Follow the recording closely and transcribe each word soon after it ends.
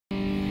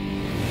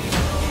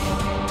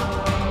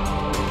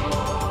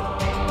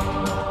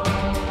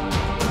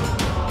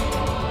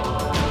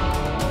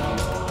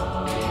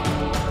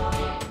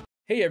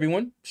Hey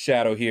everyone,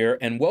 Shaedow here,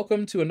 and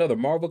welcome to another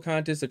Marvel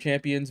Contest of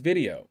Champions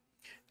video.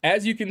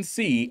 As you can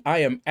see, I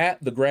am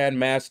at the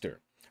Grandmaster.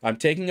 I'm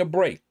taking a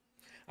break.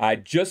 I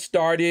just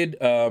started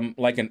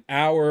like an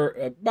hour,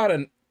 about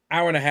an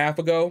hour and a half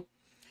ago,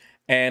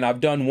 and I've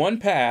done one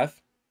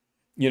path,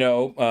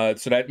 so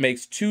that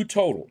makes two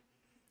total.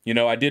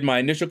 I did my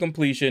initial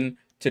completion.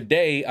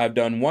 Today, I've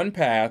done one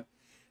path,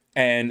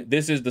 and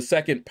this is the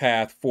second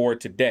path for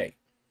today.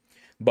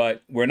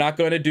 But we're not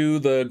going to do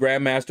the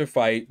Grandmaster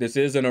fight. This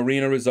is an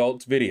arena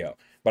results video.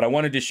 But I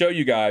wanted to show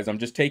you guys, I'm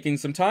just taking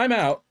some time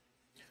out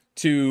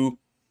to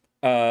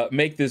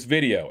make this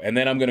video. And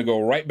then I'm going to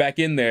go right back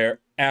in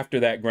there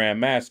after that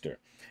Grandmaster.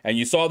 And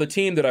you saw the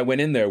team that I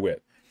went in there with.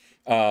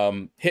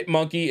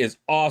 Hitmonkey is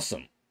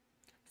awesome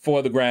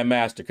for the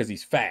Grandmaster because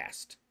he's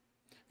fast.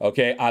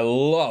 Okay, I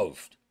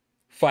loved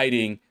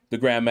fighting the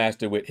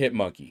Grandmaster with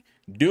Hitmonkey.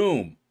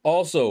 Doom,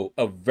 also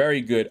a very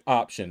good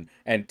option.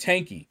 And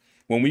tanky.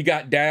 When we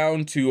got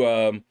down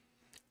to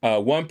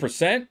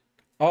 1%,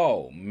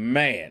 oh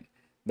man,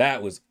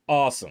 that was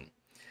awesome.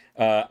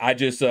 I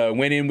just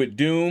went in with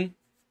Doom,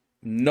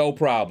 no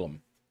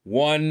problem.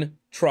 One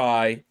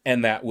try,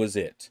 and that was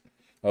it.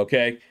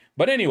 Okay,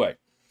 but anyway,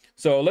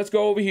 so let's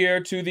go over here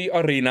to the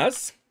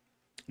arenas,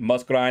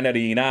 Muskrine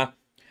Arena.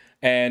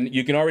 And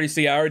you can already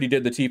see I already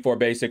did the T4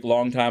 Basic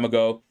long time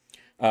ago.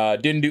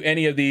 Didn't do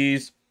any of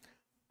these.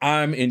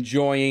 I'm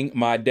enjoying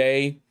my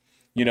day,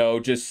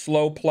 just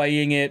slow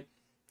playing it.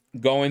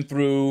 Going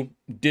through,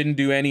 didn't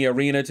do any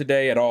arena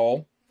today at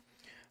all.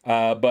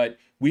 But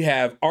we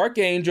have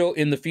ArchAngel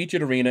in the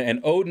featured arena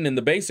and Odin in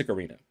the basic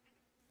arena.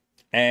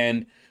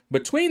 And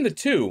between the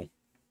two,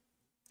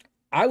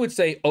 I would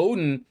say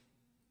Odin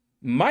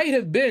might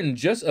have been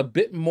just a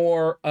bit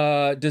more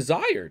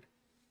desired.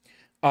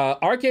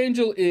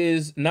 ArchAngel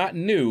is not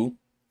new.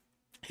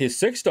 His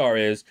 6-star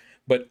is,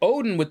 but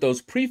Odin with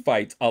those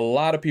pre-fights, a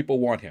lot of people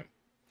want him.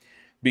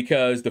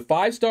 Because the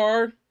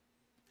 5-star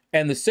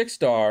and the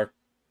 6-star,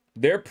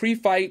 their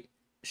pre-fight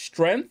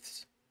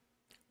strengths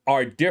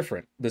are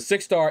different. The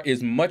 6-star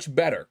is much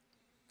better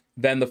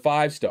than the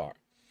 5-star.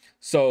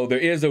 So there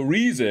is a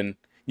reason,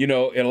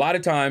 a lot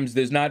of times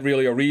there's not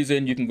really a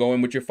reason. You can go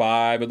in with your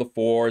 5 or the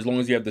 4 as long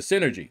as you have the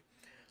synergy.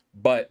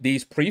 But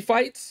these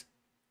pre-fights,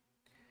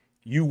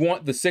 you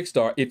want the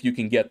 6-star if you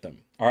can get them.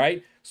 All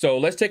right, so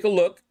let's take a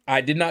look.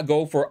 I did not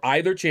go for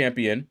either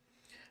champion.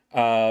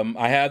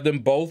 I have them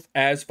both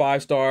as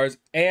 5 stars,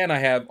 and I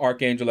have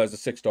ArchAngel as a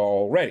 6-star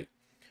already.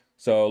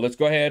 So let's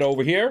go ahead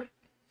over here.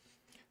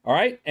 All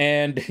right,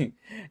 and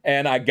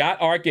I got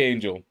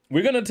ArchAngel.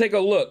 We're gonna take a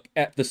look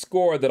at the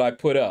score that I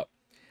put up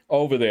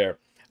over there.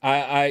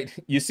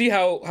 You see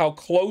how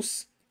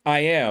close I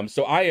am.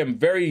 So I am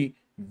very,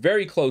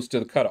 very close to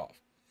the cutoff.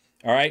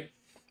 All right,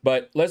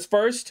 but let's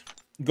first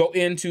go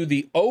into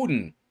the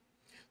Odin,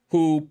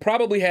 who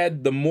probably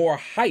had the more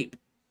hype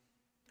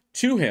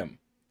to him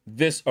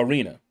this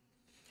arena.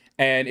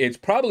 And it's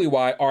probably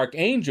why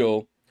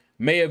ArchAngel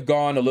may have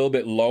gone a little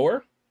bit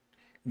lower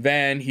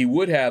than he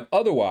would have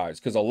otherwise,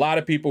 because a lot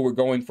of people were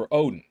going for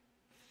Odin.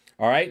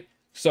 All right,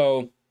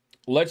 so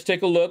let's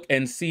take a look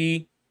and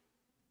see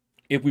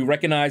if we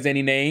recognize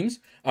any names.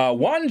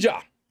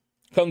 Wanja,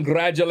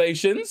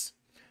 congratulations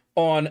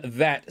on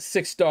that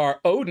 6-star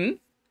Odin.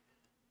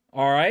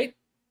 All right,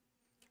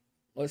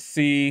 let's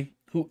see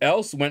who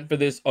else went for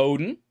this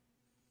Odin.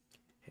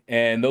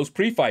 And those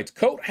pre-fights,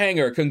 Coat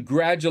Hanger,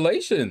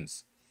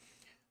 congratulations.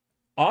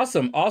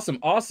 Awesome, awesome,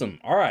 awesome.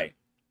 All right.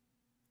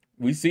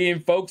 We seeing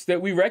folks that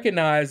we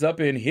recognize up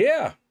in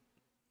here.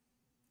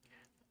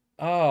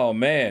 Oh,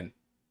 man.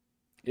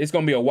 It's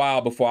going to be a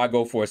while before I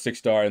go for a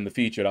 6-star in the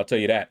featured. I'll tell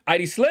you that.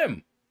 ID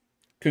Slim,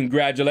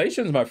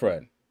 congratulations, my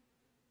friend.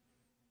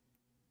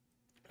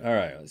 All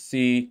right, let's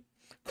see.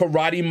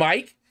 Karate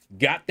Mike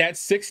got that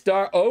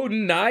 6-star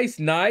Odin. Nice,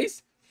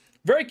 nice.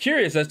 Very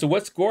curious as to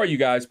what score you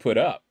guys put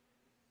up.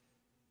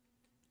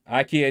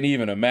 I can't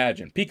even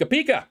imagine. Pika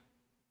Pika,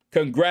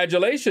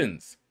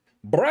 congratulations.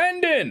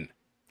 Brandon,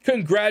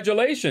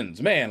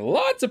 congratulations. Man,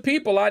 lots of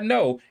people I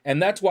know,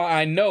 and that's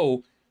why I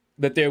know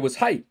that there was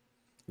hype.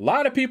 A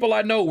lot of people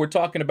I know were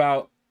talking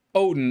about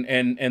Odin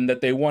and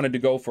that they wanted to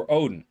go for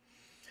Odin.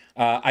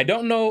 I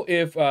don't know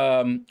if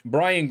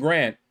Brian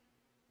Grant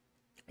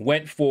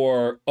went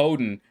for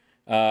Odin.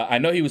 I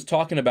know he was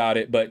talking about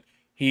it, but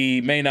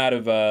he may not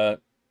have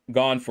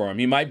gone for him.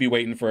 He might be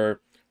waiting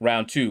for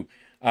round 2.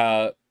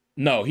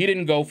 No, he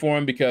didn't go for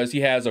him because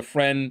he has a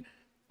friend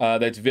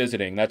that's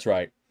visiting. That's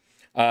right.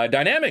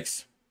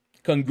 Dynamics,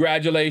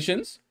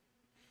 congratulations.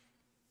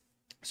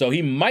 So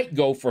he might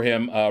go for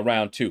him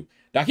round 2.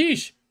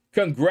 Dakish,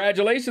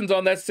 congratulations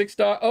on that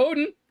 6-star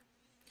Odin.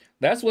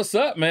 That's what's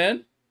up,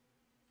 man.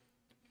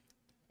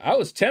 I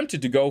was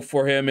tempted to go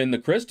for him in the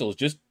crystals,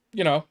 just,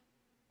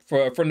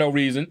 for no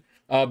reason.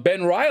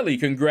 Ben Riley,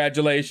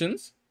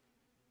 congratulations.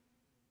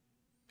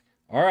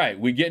 All right,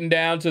 we're getting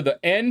down to the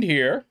end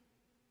here.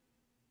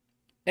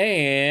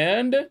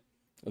 And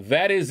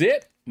that is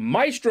it.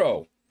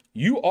 Maestro,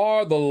 you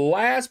are the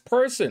last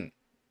person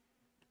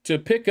to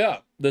pick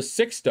up the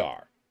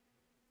 6-star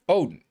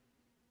Odin.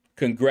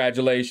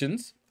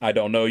 Congratulations. I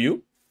don't know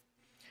you,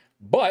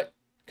 but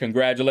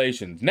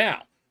congratulations.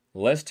 Now,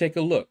 let's take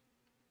a look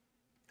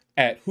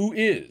at who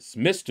is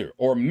Mr.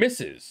 or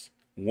Mrs.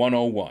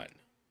 101.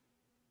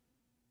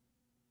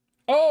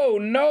 Oh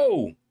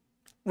no,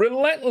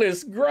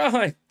 Relentless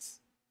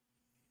Grinds.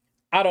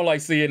 I don't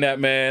like seeing that,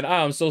 man.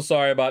 I'm so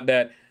sorry about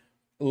that.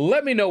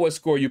 Let me know what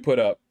score you put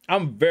up.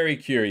 I'm very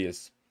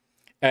curious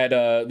at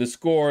the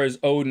scores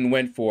Odin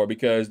went for,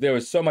 because there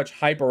was so much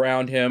hype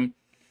around him.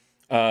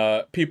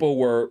 People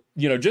were,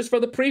 just for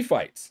the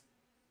pre-fights.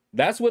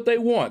 That's what they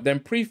want, them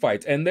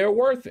pre-fights, and they're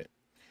worth it.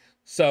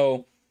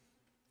 So,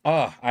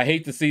 I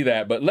hate to see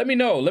that, but let me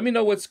know. Let me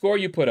know what score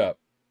you put up.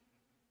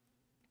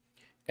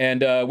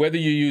 And whether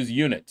you use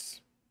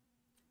units.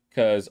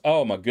 Because,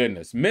 oh my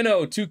goodness.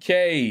 Minnow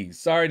 2K.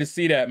 Sorry to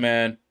see that,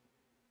 man.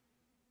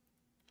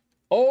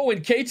 Oh,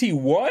 and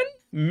KT1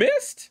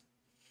 missed?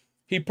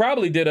 He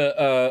probably did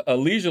a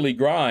leisurely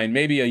grind,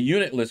 maybe a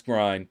unitless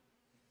grind.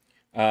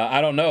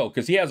 I don't know,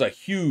 because he has a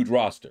huge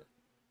roster.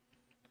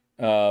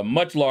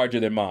 Much larger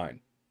than mine.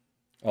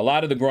 A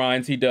lot of the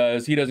grinds he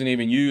doesn't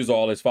even use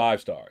all his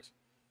 5 stars.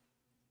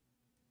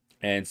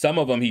 And some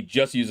of them he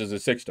just uses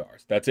as 6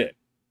 stars. That's it.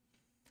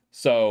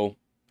 So,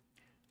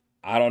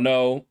 I don't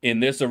know. In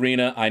this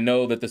arena, I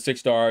know that the 6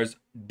 stars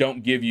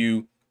don't give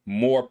you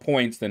more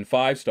points than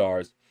 5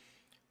 stars.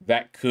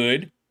 That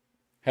could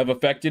have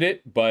affected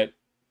it, but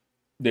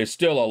there's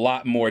still a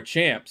lot more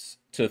champs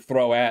to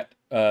throw at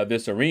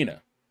this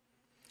arena.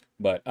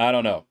 But I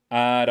don't know.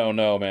 I don't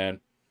know, man.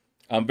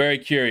 I'm very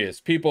curious.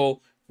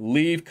 People,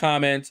 leave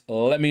comments.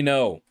 Let me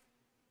know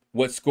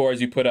what scores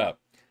you put up.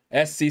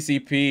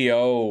 SCCP,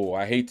 oh,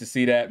 I hate to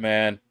see that,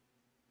 man.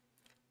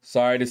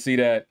 Sorry to see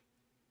that.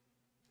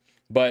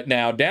 But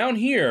now down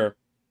here,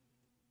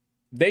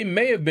 they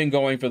may have been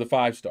going for the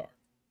 5 star.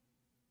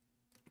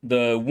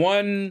 The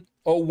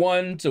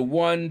 101 to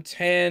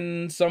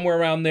 110, somewhere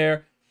around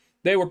there,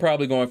 they were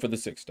probably going for the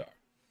 6 star.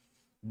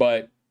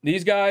 But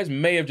these guys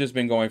may have just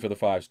been going for the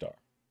 5 star.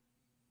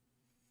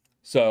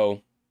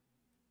 So,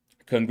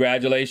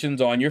 congratulations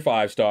on your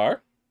 5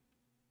 star.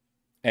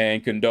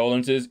 And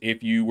condolences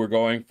if you were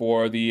going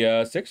for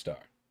the 6 star.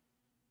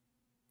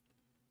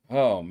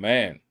 Oh,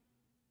 man.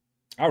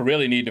 I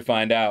really need to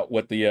find out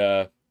what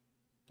the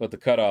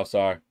cutoffs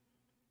are.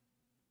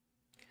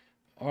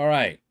 All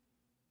right.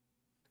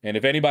 And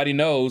if anybody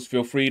knows,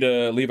 feel free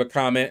to leave a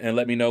comment and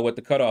let me know what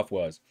the cutoff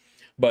was.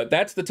 But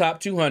that's the top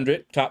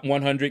 200. Top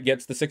 100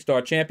 gets the 6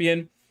 star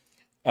champion.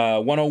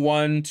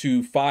 101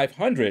 to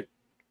 500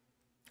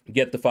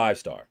 get the 5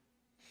 star.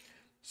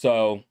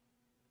 So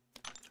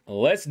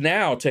let's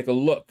now take a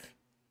look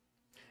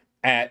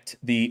at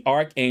the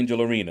ArchAngel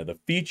arena, the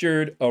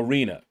featured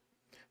arena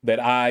that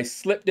I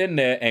slipped in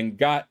there and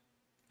got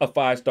a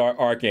 5 star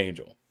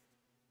ArchAngel.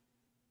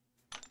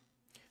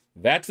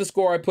 That's the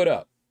score I put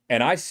up.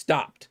 And I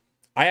stopped.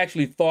 I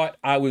actually thought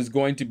I was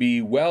going to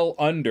be well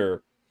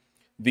under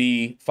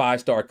the 5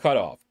 star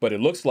cutoff, but it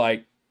looks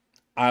like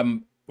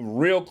I'm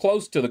real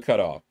close to the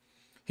cutoff.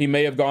 He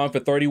may have gone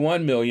for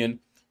 31 million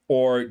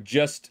or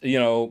just,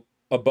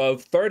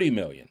 above 30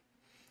 million.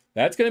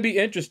 That's going to be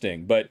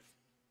interesting, but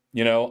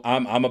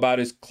I'm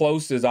about as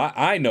close as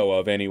I know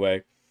of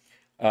anyway.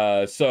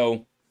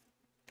 So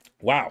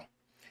wow.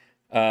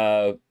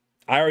 I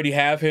already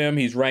have him.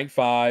 He's rank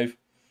 5.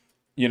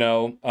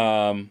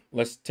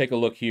 Let's take a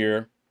look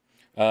here.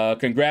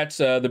 Congrats,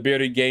 the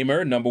Bearded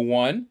Gamer, number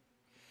 1.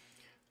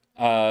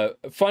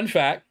 Fun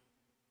fact,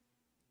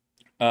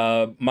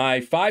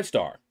 my 5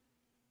 star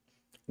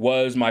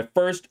was my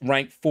first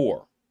rank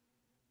 4.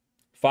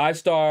 5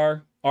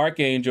 star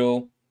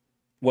ArchAngel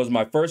was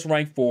my first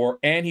rank 4,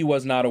 and he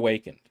was not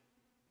awakened.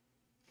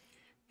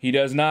 He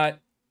does not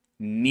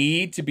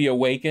need to be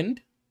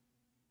awakened.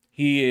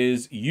 He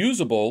is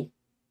usable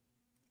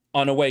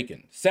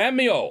unawakened.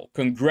 Samuel,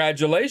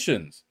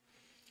 congratulations.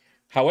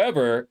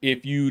 However,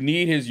 if you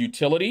need his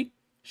utility,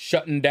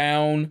 shutting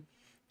down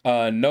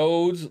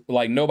nodes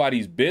like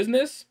nobody's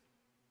business,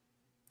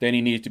 then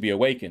he needs to be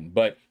awakened.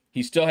 But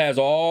he still has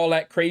all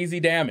that crazy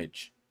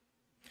damage.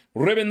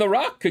 Ribbon the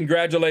Rock,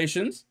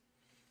 congratulations.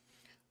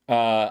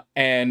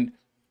 And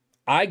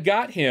I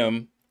got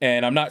him,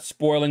 and I'm not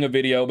spoiling a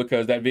video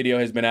because that video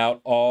has been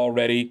out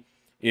already.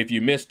 If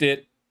you missed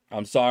it,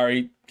 I'm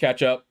sorry.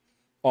 Catch up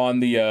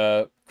on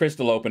the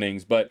crystal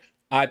openings. But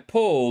I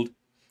pulled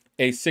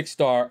a 6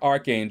 star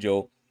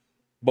ArchAngel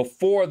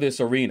before this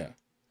arena.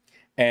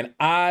 And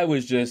I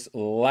was just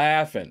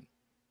laughing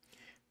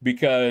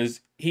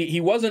because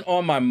he wasn't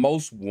on my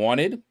most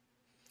wanted.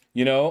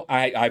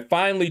 I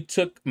finally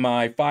took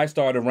my 5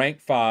 star to rank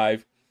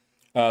 5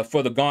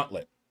 for the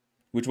Gauntlet,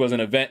 which was an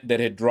event that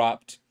had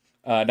dropped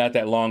not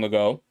that long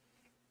ago.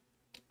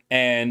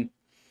 And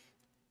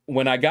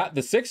when I got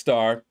the 6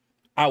 star,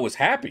 I was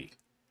happy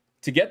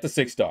to get the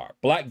 6 star.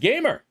 Black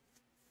Gamer,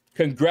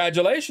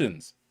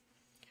 congratulations.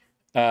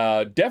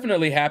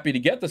 Definitely happy to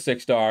get the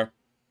 6 star,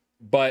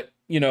 but,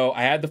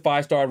 I had the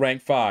 5 star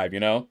rank 5,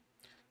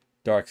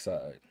 Dark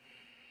Side.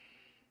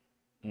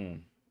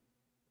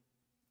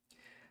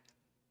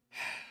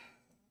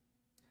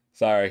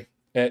 Sorry.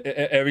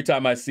 Every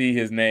time I see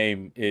his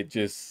name, it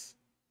just,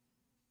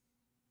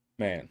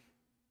 man.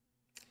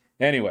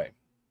 Anyway,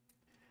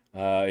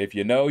 if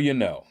you know, you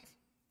know.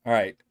 All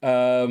right.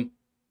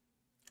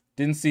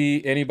 Didn't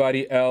see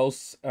anybody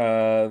else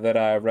that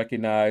I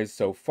recognize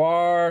so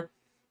far.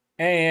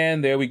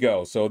 And there we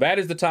go. So that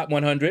is the top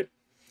 100.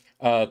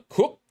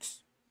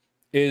 Cooks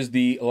is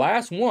the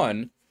last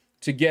one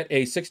to get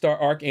a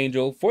 6-star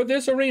Archangel for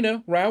this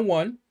arena, round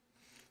 1.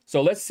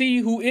 So let's see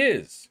who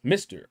is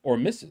Mr. or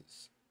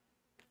Mrs.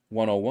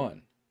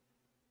 101.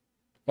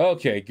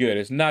 Okay, good.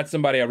 It's not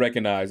somebody I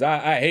recognize.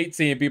 I hate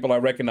seeing people I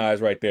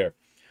recognize right there.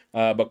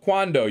 But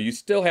Quando, you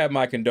still have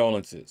my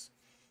condolences.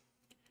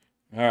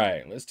 All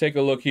right, let's take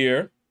a look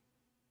here.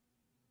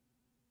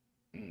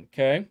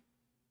 Okay.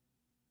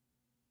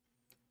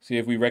 See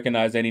if we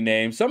recognize any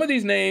names. Some of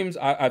these names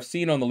I've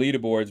seen on the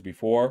leaderboards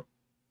before,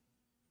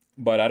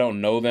 but I don't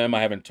know them.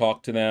 I haven't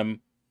talked to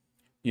them,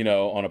 you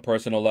know, on a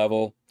personal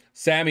level.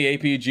 Sammy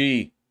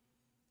APG,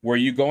 were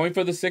you going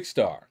for the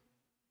 6-star?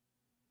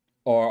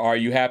 Or are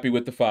you happy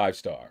with the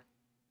 5-star?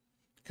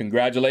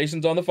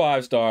 Congratulations on the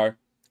 5-star.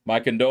 My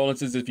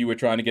condolences if you were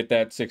trying to get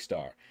that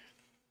 6-star.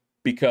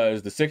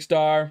 Because the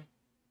 6-star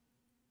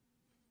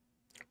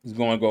is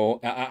going to go,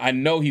 I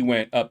know he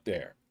went up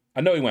there.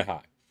 I know he went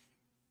high.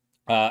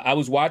 I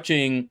was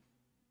watching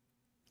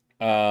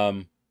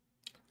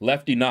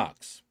Lefty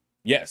Knox.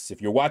 Yes,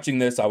 if you're watching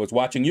this, I was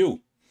watching you,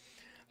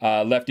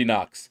 Lefty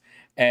Knox.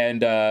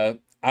 And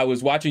I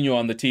was watching you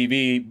on the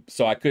TV,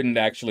 so I couldn't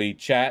actually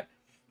chat.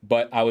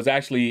 But I was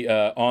actually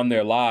on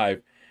there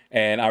live.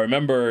 And I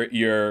remember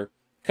your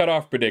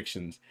cutoff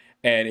predictions.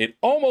 And it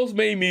almost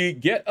made me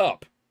get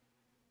up,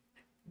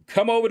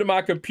 come over to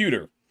my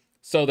computer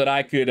so that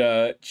I could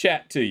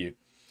chat to you.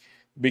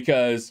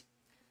 Because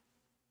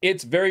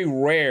it's very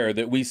rare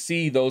that we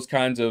see those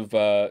kinds of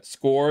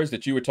scores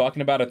that you were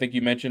talking about. I think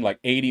you mentioned like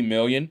 80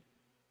 million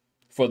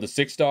for the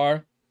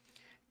 6-star.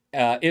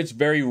 It's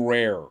very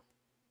rare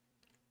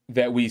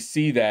that we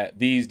see that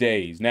these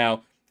days.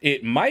 Now,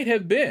 it might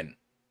have been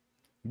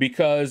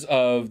because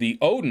of the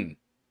Odin,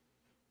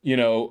 you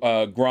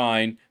know,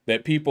 grind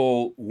that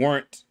people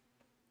weren't,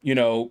 you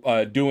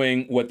know,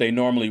 doing what they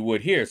normally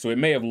would here. So it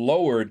may have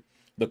lowered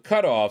the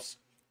cutoffs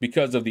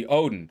because of the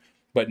Odin.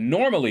 But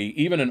normally,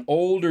 even an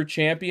older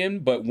champion,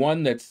 but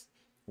one that's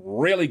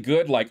really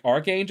good like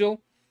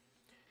Archangel,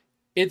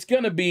 it's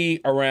going to be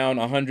around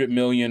 100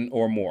 million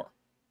or more,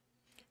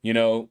 you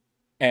know,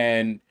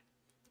 and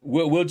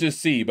we'll just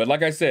see. But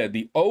like I said,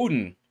 the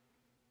Odin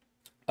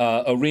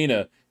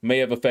arena may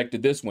have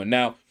affected this one.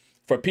 Now,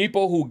 for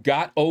people who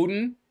got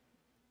Odin,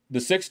 the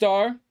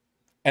 6-star,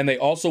 and they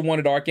also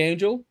wanted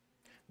Archangel,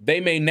 they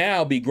may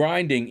now be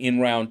grinding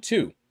in round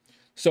 2.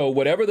 So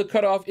whatever the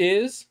cutoff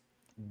is,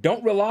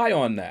 don't rely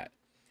on that,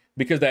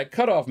 because that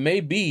cutoff may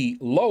be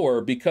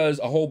lower because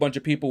a whole bunch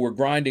of people were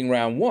grinding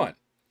round 1.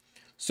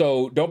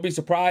 So don't be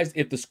surprised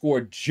if the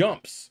score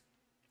jumps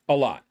a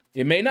lot.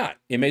 It may not.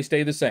 It may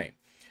stay the same.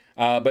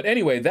 But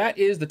anyway, that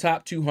is the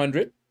top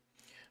 200.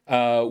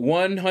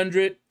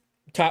 100,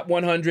 top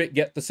 100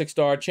 get the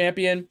 6-star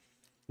champion.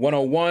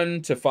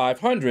 101 to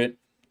 500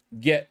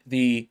 get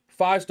the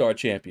 5-star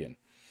champion.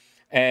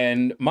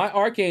 And my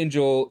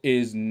Archangel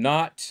is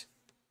not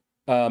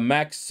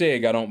max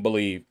sig, I don't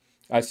believe.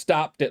 I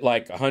stopped at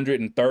like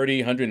 130,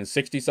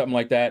 160, something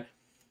like that.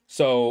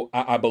 So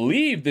I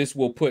believe this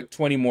will put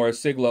 20 more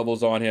sig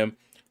levels on him.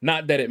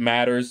 Not that it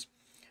matters,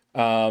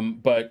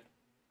 but,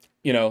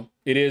 you know,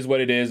 it is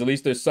what it is. At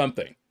least there's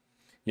something,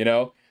 you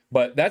know.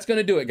 But that's going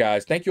to do it,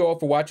 guys. Thank you all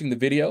for watching the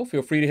video.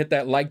 Feel free to hit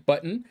that like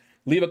button.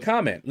 Leave a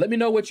comment. Let me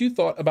know what you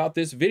thought about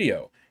this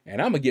video.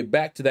 And I'm going to get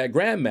back to that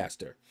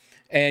Grandmaster.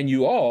 And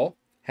you all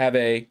have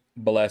a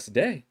blessed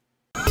day.